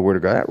created by the Word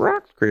of God. That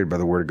rock's created by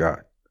the Word of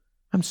God.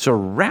 I'm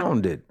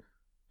surrounded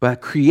by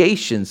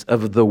creations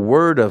of the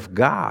Word of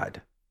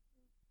God.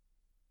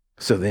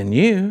 So then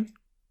you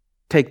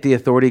take the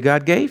authority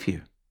God gave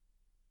you.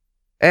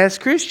 As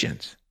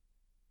Christians.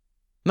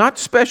 Not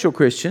special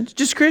Christians,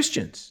 just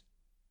Christians.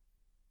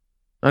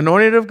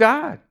 Anointed of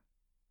God.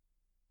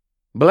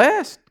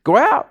 Blessed. Go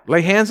out.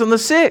 Lay hands on the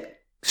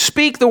sick.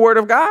 Speak the Word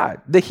of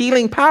God. The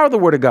healing power of the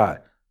Word of God.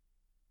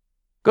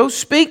 Go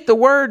speak the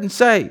Word and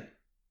say,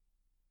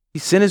 He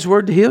sent His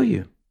Word to heal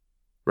you.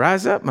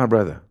 Rise up, my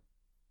brother.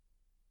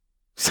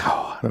 So,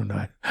 I don't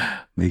know. It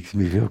makes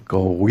me feel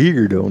all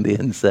weird on the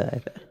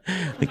inside.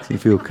 Makes me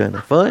feel kind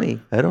of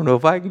funny. I don't know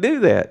if I can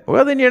do that.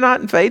 Well, then you're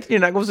not in faith and you're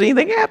not going to see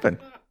anything happen.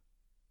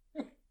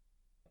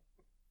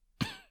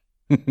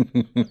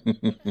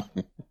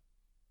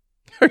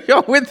 Are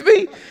y'all with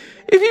me?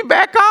 If you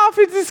back off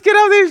and just get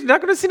out there, you're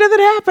not going to see nothing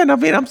happen. I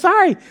mean, I'm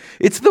sorry.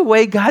 It's the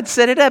way God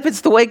set it up.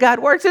 It's the way God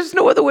works. There's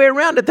no other way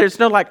around it. There's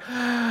no like,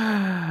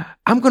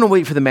 I'm going to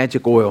wait for the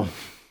magic oil.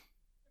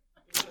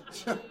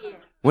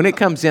 When it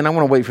comes in, I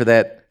want to wait for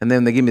that. And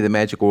then they give me the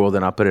magic oil,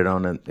 then I'll put it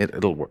on and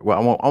it'll work.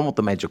 Well, I want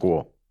the magic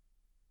oil.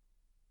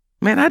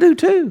 Man, I do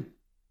too.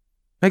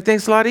 Make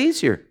things a lot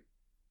easier.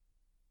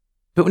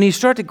 But when you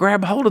start to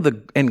grab hold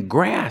of and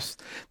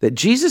grasp that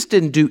Jesus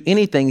didn't do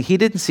anything he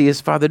didn't see his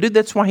Father do,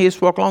 that's why he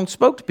just walked along and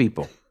spoke to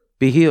people.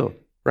 Be healed.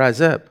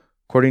 Rise up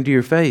according to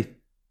your faith.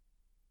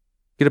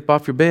 Get up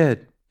off your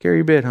bed. Carry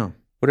your bed home.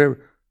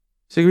 Whatever.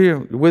 See your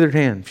withered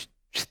hand.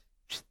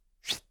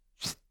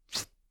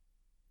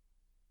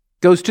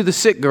 Goes to the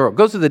sick girl.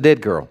 Goes to the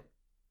dead girl.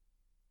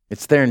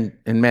 It's there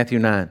in Matthew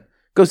 9.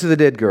 Goes to the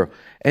dead girl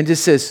and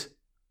just says,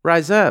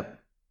 rise up.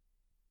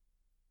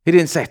 He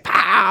didn't say,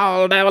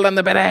 foul devil in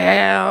the pit of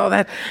hell,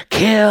 that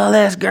kill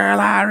this girl,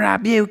 I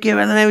rebuke you.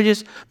 And then they would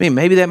just,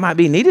 maybe that might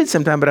be needed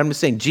sometime, but I'm just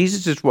saying,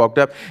 Jesus just walked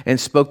up and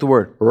spoke the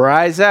word,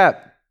 rise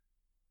up.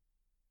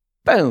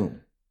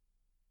 Boom.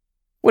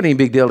 Wasn't any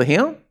big deal to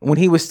him. When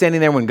he was standing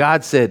there, when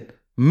God said,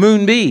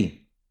 moon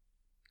be,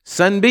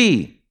 sun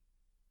be,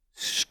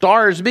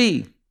 stars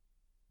be,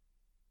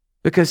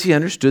 because he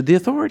understood the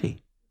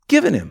authority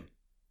given him.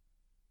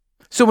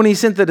 So when he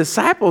sent the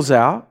disciples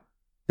out,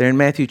 there in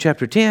Matthew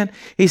chapter 10,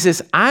 he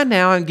says, I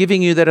now am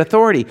giving you that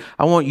authority.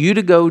 I want you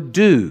to go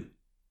do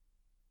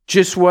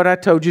just what I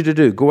told you to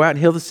do. Go out and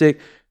heal the sick,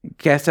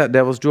 cast out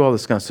devils, do all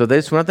this kind of stuff. So they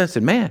just went up there and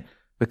said, man,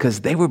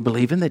 because they were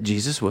believing that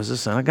Jesus was the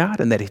Son of God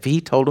and that if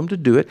he told them to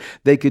do it,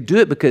 they could do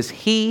it because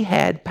he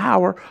had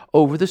power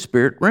over the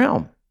spirit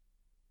realm.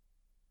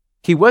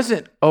 He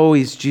wasn't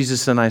always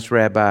Jesus, a nice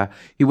rabbi.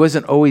 He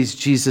wasn't always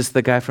Jesus,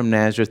 the guy from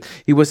Nazareth.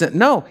 He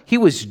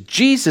was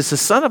Jesus, the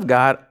Son of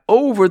God,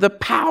 over the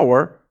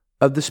power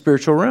of the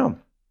spiritual realm.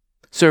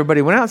 So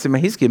everybody went out and said,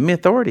 man, he's giving me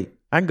authority.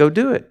 I can go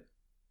do it.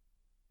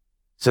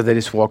 So they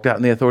just walked out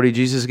in the authority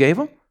Jesus gave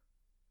them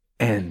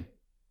and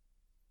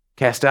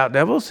cast out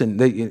devils. And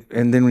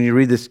then when you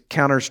read this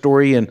counter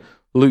story in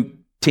Luke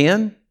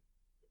 10,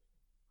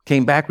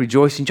 came back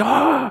rejoicing,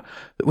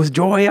 with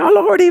joy. Oh,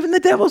 Lord, even the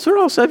devils are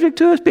all subject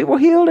to us. People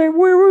healed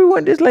everywhere we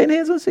went, just laying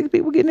hands on sick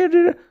people, getting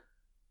there.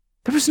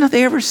 There was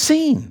nothing ever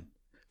seen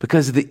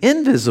because the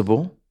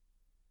invisible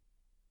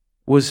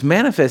was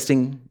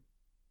manifesting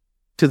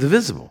to the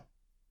visible.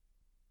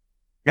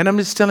 And I'm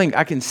just telling you,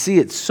 I can see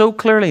it so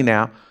clearly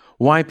now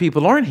why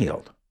people aren't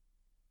healed.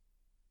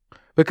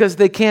 Because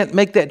they can't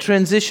make that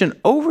transition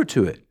over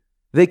to it.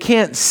 They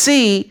can't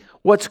see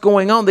what's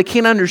going on. They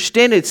can't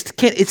understand it.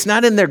 It's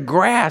not in their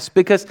grasp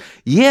because,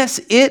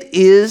 yes, it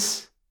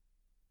is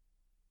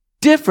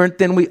different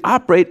than we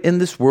operate in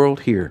this world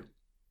here.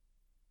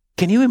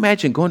 Can you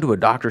imagine going to a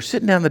doctor,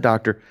 sitting down with the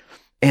doctor,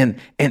 and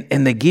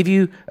they give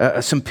you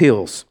some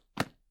pills.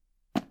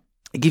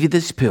 They give you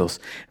these pills,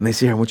 and they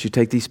say, I want you to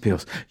take these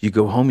pills. You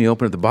go home, you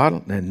open up the bottle,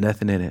 and there's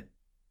nothing in it.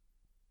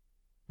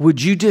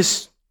 Would you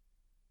just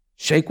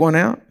shake one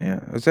out? Yeah,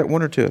 is that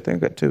one or two? I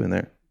think I got two in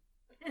there.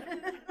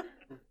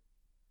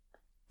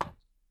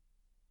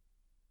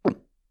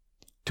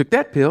 Took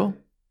that pill.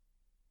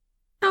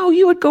 No,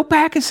 you would go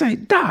back and say,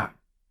 Doc,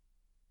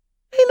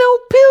 ain't no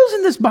pills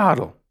in this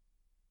bottle.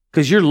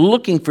 Because you're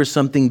looking for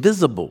something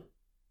visible.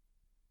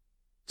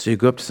 So you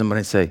go up to somebody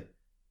and say,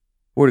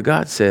 Word of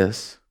God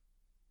says,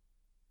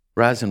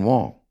 rise and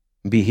walk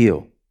and be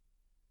healed.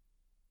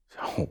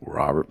 Oh,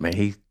 Robert, man,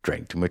 he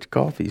drank too much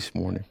coffee this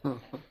morning.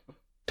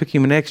 Took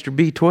him an extra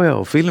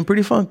B12, feeling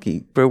pretty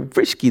funky,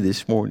 frisky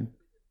this morning.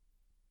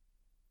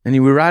 And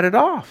we write it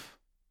off.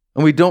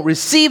 And we don't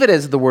receive it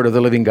as the word of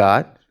the living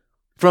God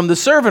from the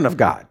servant of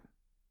God.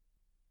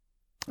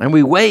 And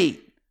we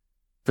wait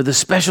for the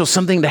special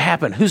something to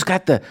happen. Who's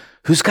got the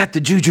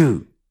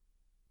juju?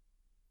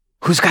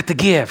 Who's got the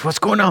gift? What's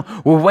going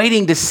on? We're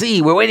waiting to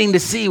see. We're waiting to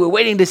see. We're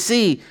waiting to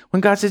see. When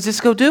God says,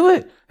 just go do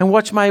it and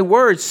watch my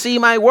word. See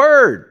my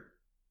word.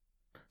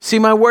 See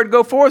my word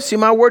go forth. See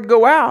my word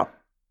go out.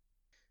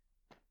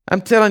 I'm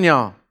telling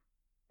y'all.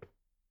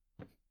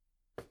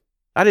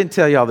 I didn't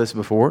tell y'all this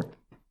before,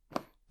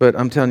 but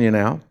I'm telling you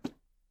now.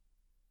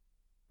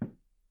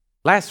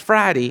 Last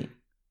Friday,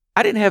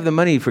 I didn't have the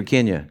money for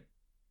Kenya.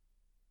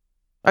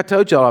 I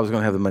told y'all I was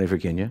going to have the money for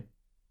Kenya.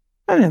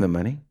 I didn't have the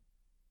money.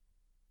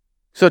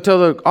 So I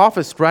told the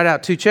office to write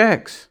out 2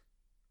 checks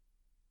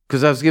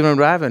because I was giving them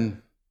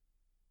driving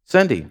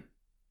Sunday.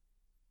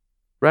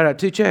 Write out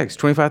 2 checks,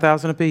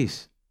 $25,000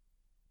 apiece.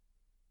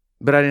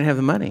 But I didn't have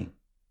the money.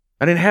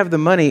 I didn't have the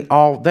money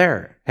all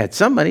there. Had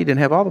some money, didn't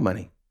have all the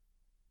money.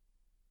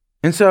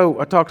 And so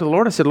I talked to the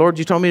Lord. I said, Lord,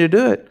 you told me to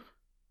do it.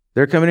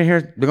 They're coming in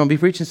here. They're going to be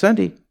preaching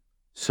Sunday.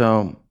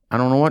 So I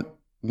don't know what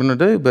I'm going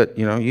to do. But,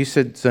 you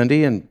said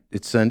Sunday and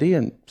it's Sunday.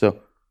 And so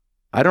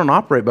I don't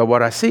operate by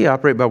what I see. I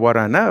operate by what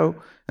I know.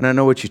 and I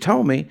know what you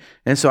told me.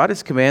 And so I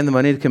just command the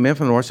money to come in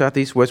from the north, south,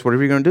 east, west,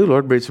 whatever you're going to do,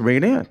 Lord, bring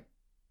it in.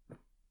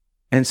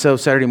 And so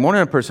Saturday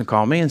morning, a person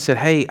called me and said,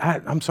 hey,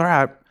 I'm sorry,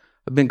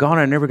 I've been gone.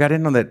 I never got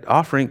in on that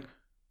offering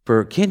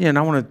for Kenya, and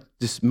I want to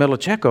just mail a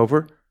check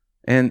over.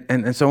 And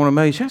so I want to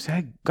mail you a check. I said,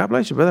 hey, God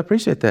bless you, brother. I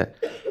appreciate that.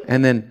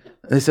 And then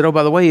they said, oh,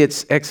 by the way,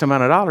 it's X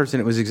amount of dollars,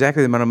 and it was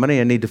exactly the amount of money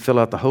I need to fill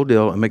out the whole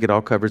deal and make it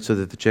all covered so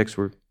that the checks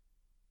were.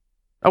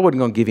 I wasn't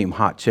going to give him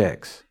hot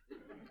checks.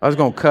 I was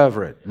going to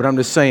cover it. But I'm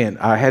just saying,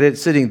 I had it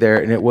sitting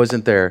there, and it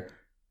wasn't there.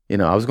 You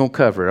know, I was going to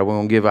cover it. I wasn't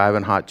going to give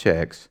Ivan hot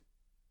checks.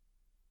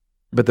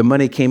 But the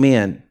money came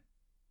in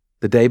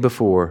the day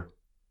before,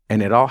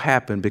 and it all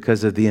happened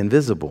because of the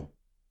invisible,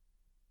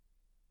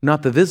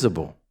 not the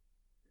visible.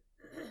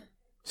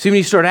 See, when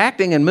you start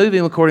acting and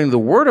moving according to the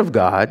Word of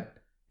God,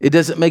 it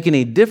doesn't make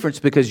any difference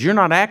because you're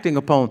not acting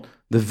upon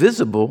the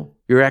visible,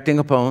 you're acting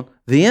upon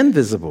the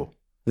invisible.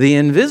 The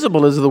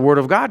invisible is the Word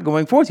of God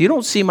going forth. You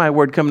don't see my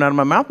word coming out of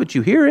my mouth, but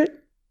you hear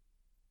it.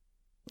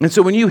 And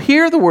so when you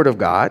hear the Word of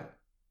God,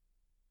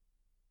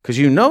 because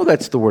you know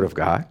that's the Word of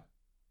God,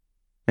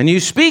 and you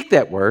speak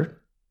that word,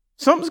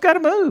 something's got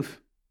to move.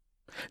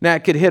 Now,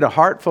 it could hit a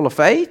heart full of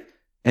faith,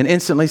 and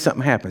instantly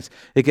something happens.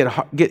 It could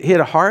hit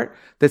a heart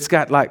that's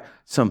got like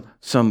some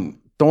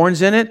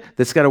thorns in it,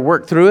 that's got to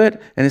work through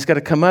it, and it's got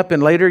to come up,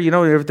 and later, you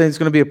know, everything's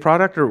going to be a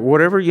product or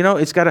whatever, you know,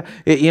 it's got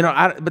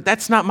to, but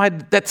that's not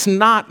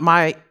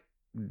my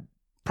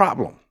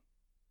problem.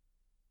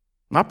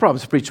 My problem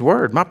is to preach the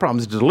word. My problem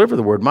is to deliver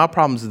the word. My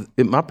problem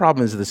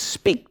is to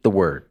speak the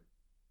word.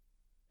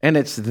 And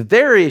it's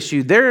their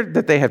issue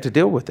that they have to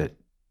deal with it.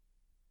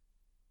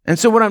 And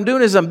so what I'm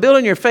doing is I'm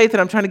building your faith, and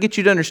I'm trying to get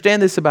you to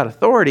understand this about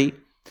authority,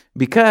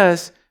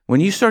 because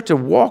when you start to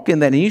walk in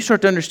that and you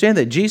start to understand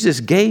that Jesus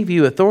gave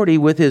you authority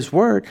with his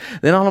word,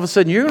 then all of a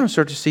sudden you're going to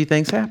start to see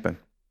things happen.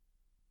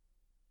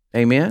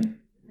 Amen?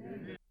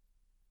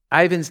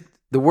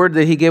 The word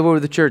that he gave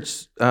over the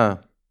church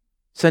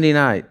Sunday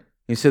night,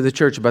 he said to the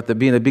church about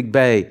being a big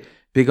bay,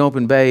 big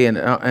open bay,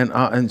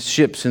 and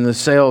ships and the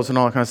sails and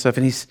all that kind of stuff,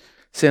 and he's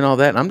saying all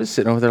that, and I'm just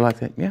sitting over there like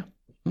that. Yeah.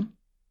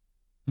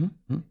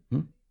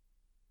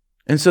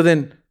 And so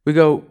then we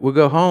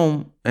go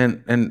home,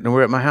 and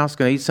we're at my house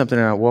going to eat something,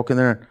 and I walk in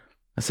there, and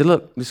I said,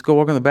 look, just go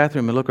walk in the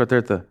bathroom and look right there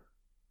at the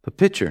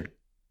picture.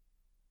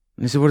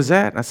 And he said, what is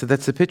that? And I said,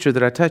 that's the picture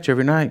that I touch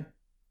every night.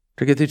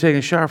 To get through taking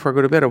a shower before I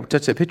go to bed, I would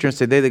touch that picture and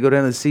say, they go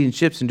down to the sea in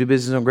ships and do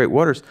business on great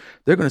waters,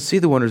 they're going to see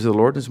the wonders of the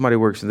Lord, and somebody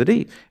works in the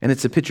deep. And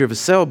it's a picture of a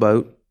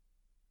sailboat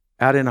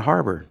out in a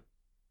harbor.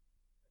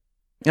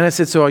 And I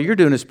said, so all you're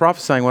doing is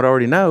prophesying what I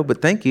already know,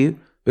 but thank you,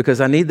 because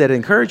I need that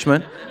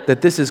encouragement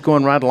that this is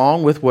going right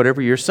along with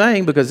whatever you're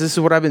saying, because this is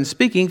what I've been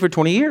speaking for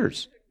 20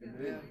 years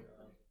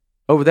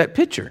over that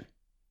picture.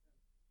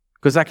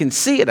 Because I can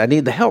see it. I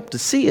need the help to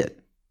see it.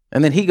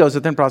 And then he goes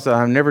and then prophesy.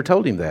 I've never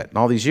told him that. In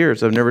all these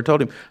years, I've never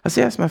told him. I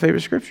said, that's my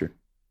favorite scripture.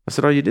 I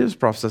said, all you did is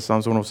prophesy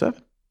Psalms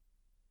 107.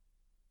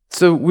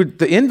 So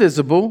the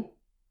invisible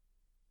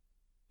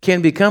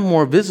can become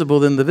more visible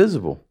than the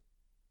visible.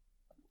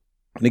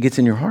 And it gets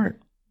in your heart.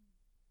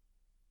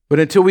 But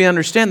until we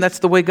understand that's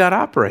the way God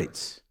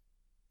operates,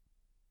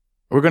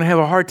 we're going to have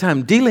a hard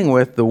time dealing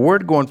with the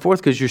word going forth,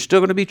 because you're still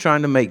going to be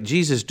trying to make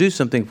Jesus do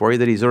something for you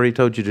that he's already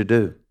told you to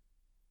do.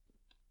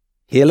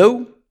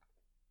 Hello?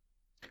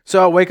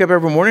 So I wake up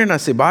every morning and I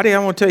say, Body, I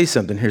want to tell you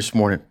something here this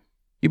morning.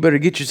 You better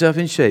get yourself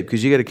in shape,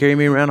 because you got to carry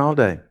me around all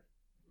day.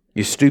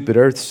 You stupid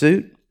earth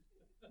suit.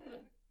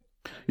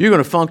 You're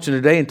going to function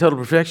today in total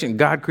perfection.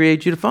 God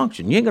created you to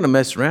function. You ain't going to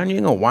mess around. You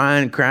ain't going to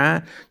whine and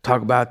cry,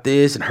 talk about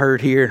this and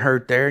hurt here and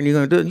hurt there. And you're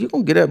going to do it. You're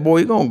going to get up, boy.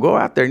 You're going to go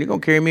out there and you're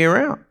going to carry me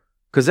around.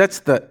 Because that's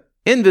the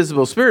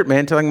invisible spirit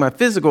man telling my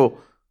physical,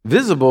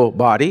 visible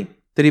body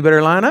that he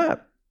better line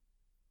up.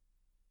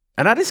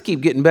 And I just keep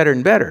getting better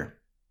and better.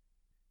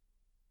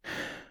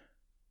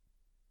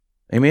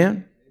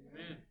 Amen?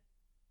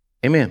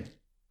 Amen.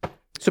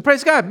 So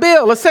praise God.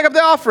 Bill, let's take up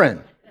the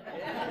offering.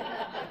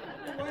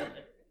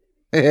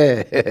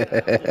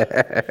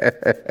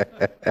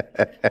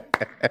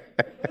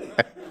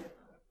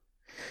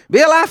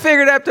 Bill, I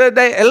figured up to the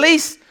day, at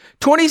least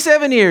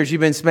 27 years you've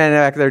been standing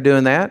back there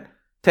doing that,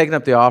 taking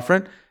up the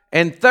offering.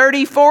 And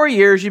 34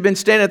 years you've been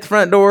standing at the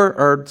front door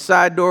or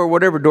side door,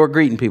 whatever door,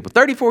 greeting people.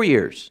 34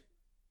 years.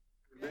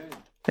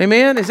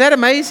 Amen? Is that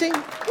amazing?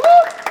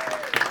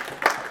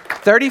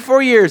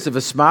 34 years of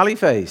a smiley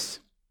face.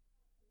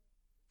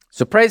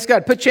 So praise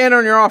God. Put your hand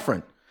on your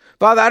offering.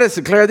 Father, I just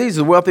declare these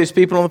are the wealthiest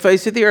people on the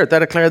face of the earth. I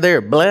declare they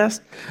are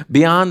blessed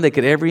beyond they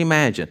could ever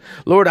imagine.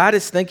 Lord, I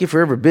just thank you for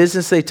every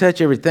business they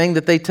touch, everything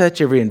that they touch,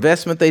 every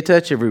investment they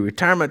touch, every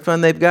retirement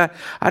fund they've got.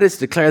 I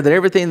just declare that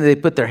everything that they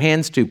put their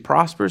hands to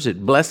prospers.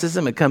 It blesses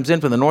them. It comes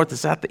in from the north, the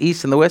south, the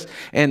east, and the west,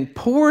 and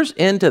pours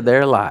into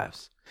their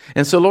lives.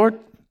 And so, Lord,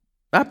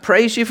 I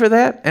praise you for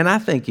that, and I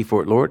thank you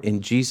for it, Lord, in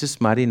Jesus'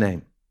 mighty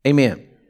name. Amen.